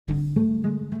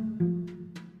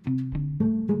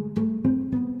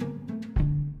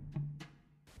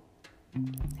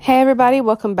Hey everybody,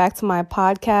 welcome back to my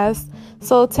podcast.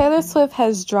 So Taylor Swift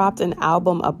has dropped an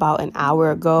album about an hour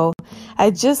ago.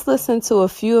 I just listened to a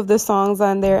few of the songs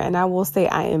on there and I will say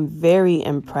I am very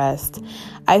impressed.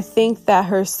 I think that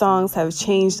her songs have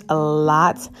changed a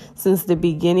lot since the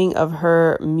beginning of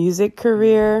her music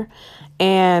career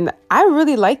and I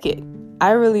really like it.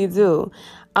 I really do.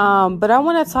 But I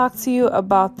want to talk to you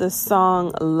about the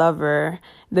song Lover.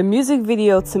 The music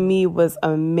video to me was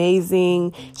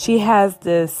amazing. She has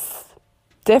this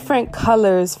different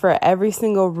colors for every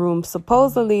single room.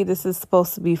 Supposedly, this is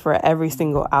supposed to be for every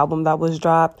single album that was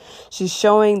dropped. She's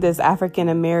showing this African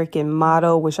American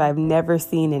model, which I've never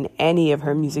seen in any of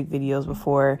her music videos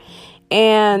before.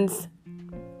 And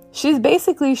she's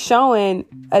basically showing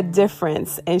a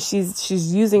difference and she's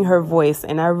using her voice.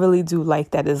 And I really do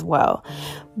like that as well.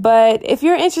 But if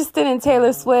you're interested in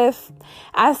Taylor Swift,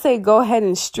 I say go ahead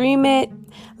and stream it,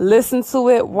 listen to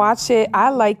it, watch it. I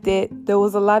liked it. There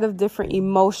was a lot of different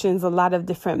emotions, a lot of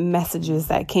different messages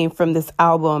that came from this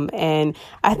album. And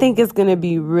I think it's going to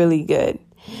be really good.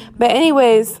 But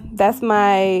anyways, that's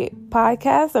my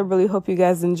podcast. I really hope you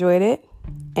guys enjoyed it.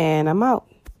 And I'm out.